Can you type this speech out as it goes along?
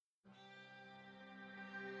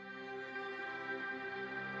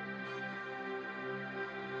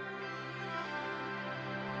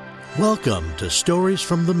Welcome to Stories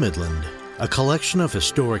from the Midland, a collection of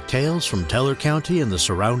historic tales from Teller County and the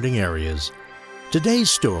surrounding areas. Today's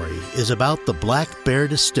story is about the Black Bear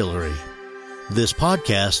Distillery. This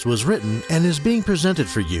podcast was written and is being presented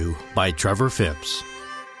for you by Trevor Phipps.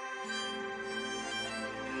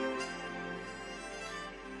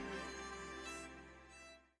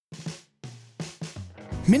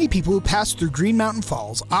 Many people who pass through Green Mountain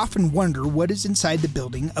Falls often wonder what is inside the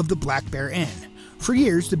building of the Black Bear Inn. For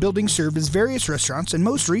years, the building served as various restaurants, and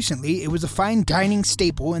most recently, it was a fine dining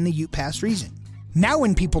staple in the Ute Pass region. Now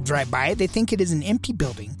when people drive by, they think it is an empty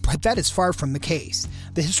building, but that is far from the case.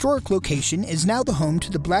 The historic location is now the home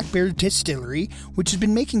to the Black Bear Distillery, which has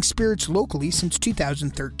been making spirits locally since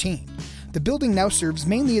 2013. The building now serves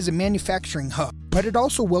mainly as a manufacturing hub, but it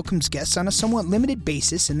also welcomes guests on a somewhat limited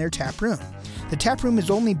basis in their tap room. The tap room has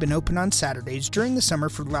only been open on Saturdays during the summer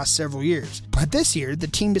for the last several years, but this year the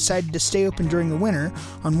team decided to stay open during the winter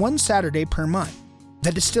on one Saturday per month.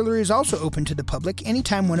 The distillery is also open to the public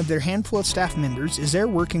anytime one of their handful of staff members is there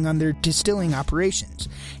working on their distilling operations.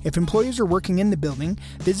 If employees are working in the building,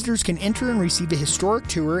 visitors can enter and receive a historic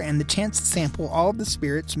tour and the chance to sample all of the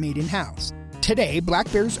spirits made in-house. Today, Black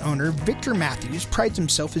Bear's owner, Victor Matthews, prides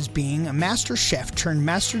himself as being a master chef turned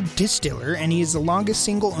master distiller, and he is the longest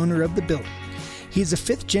single owner of the building. He is a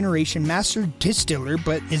fifth-generation master distiller,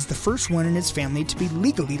 but is the first one in his family to be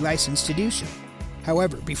legally licensed to do so.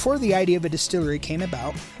 However, before the idea of a distillery came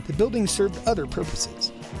about, the building served other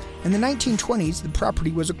purposes. In the 1920s, the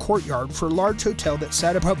property was a courtyard for a large hotel that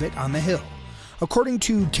sat above it on the hill. According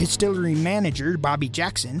to distillery manager Bobby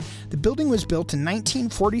Jackson, the building was built in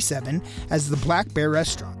 1947 as the Black Bear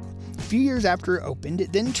Restaurant. A few years after it opened,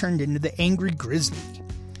 it then turned into the Angry Grizzly.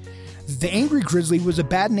 The Angry Grizzly was a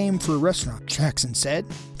bad name for a restaurant, Jackson said.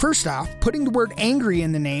 First off, putting the word angry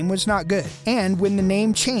in the name was not good. And when the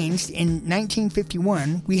name changed in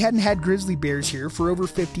 1951, we hadn't had grizzly bears here for over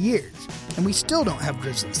 50 years. And we still don't have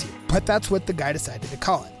grizzlies here. But that's what the guy decided to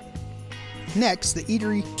call it. Next, the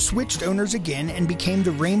eatery switched owners again and became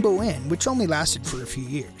the Rainbow Inn, which only lasted for a few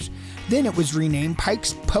years. Then it was renamed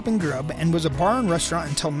Pike's Pub and Grub and was a bar and restaurant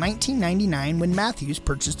until 1999 when Matthews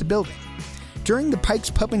purchased the building. During the Pike's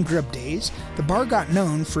Pub and Grub days, the bar got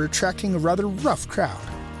known for attracting a rather rough crowd.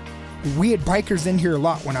 We had bikers in here a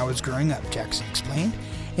lot when I was growing up, Jackson explained.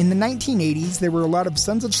 In the 1980s, there were a lot of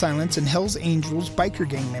Sons of Silence and Hell's Angels biker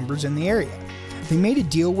gang members in the area. They made a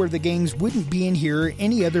deal where the gangs wouldn't be in here or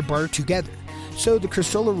any other bar together. So the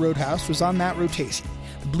Crisolo Roadhouse was on that rotation.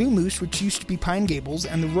 The Blue Moose, which used to be Pine Gables,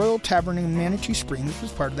 and the Royal Tavern in Manitou Springs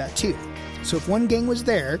was part of that too. So if one gang was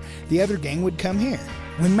there, the other gang would come here.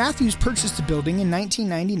 When Matthews purchased the building in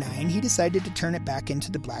 1999, he decided to turn it back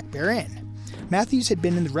into the Black Bear Inn. Matthews had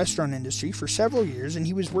been in the restaurant industry for several years, and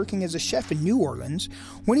he was working as a chef in New Orleans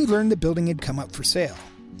when he learned the building had come up for sale.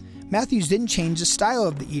 Matthews didn't change the style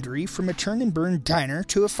of the eatery from a turn and burn diner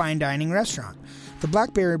to a fine dining restaurant. The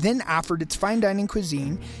Black Bear then offered its fine dining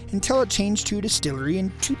cuisine until it changed to a distillery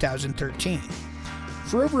in 2013.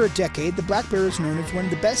 For over a decade, the Black Bear is known as one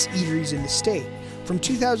of the best eateries in the state. From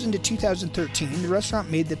 2000 to 2013, the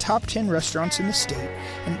restaurant made the top 10 restaurants in the state,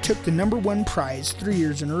 and it took the #1 prize 3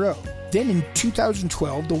 years in a row. Then in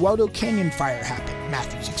 2012, the Waldo Canyon fire happened,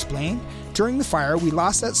 Matthews explained. During the fire, we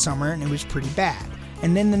lost that summer and it was pretty bad.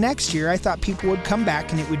 And then the next year, I thought people would come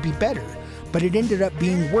back and it would be better. But it ended up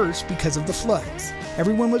being worse because of the floods.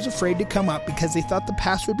 Everyone was afraid to come up because they thought the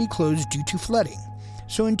pass would be closed due to flooding.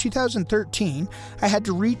 So in 2013, I had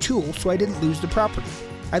to retool so I didn't lose the property.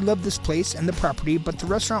 I loved this place and the property, but the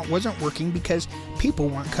restaurant wasn't working because people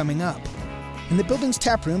weren't coming up. In the building's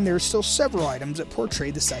tap room, there are still several items that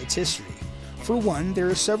portray the site's history. For one, there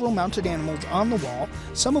are several mounted animals on the wall,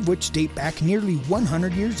 some of which date back nearly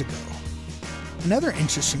 100 years ago. Another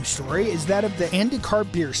interesting story is that of the Andicar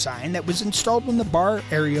beer sign that was installed when the bar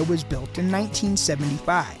area was built in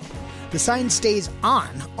 1975. The sign stays on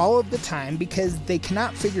all of the time because they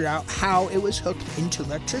cannot figure out how it was hooked into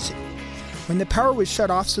electricity. When the power was shut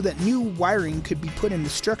off so that new wiring could be put in the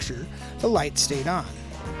structure, the light stayed on.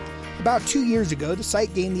 About 2 years ago, the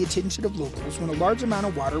site gained the attention of locals when a large amount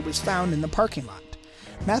of water was found in the parking lot.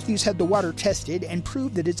 Matthews had the water tested and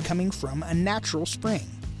proved that it's coming from a natural spring.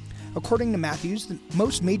 According to Matthews,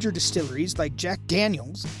 most major distilleries like Jack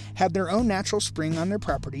Daniel's have their own natural spring on their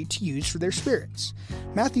property to use for their spirits.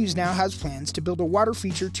 Matthews now has plans to build a water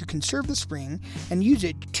feature to conserve the spring and use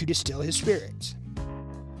it to distill his spirits.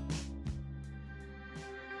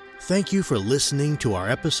 Thank you for listening to our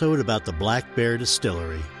episode about the Black Bear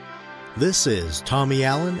Distillery. This is Tommy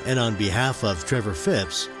Allen, and on behalf of Trevor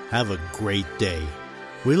Phipps, have a great day.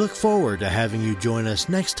 We look forward to having you join us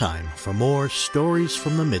next time for more Stories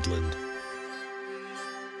from the Midland.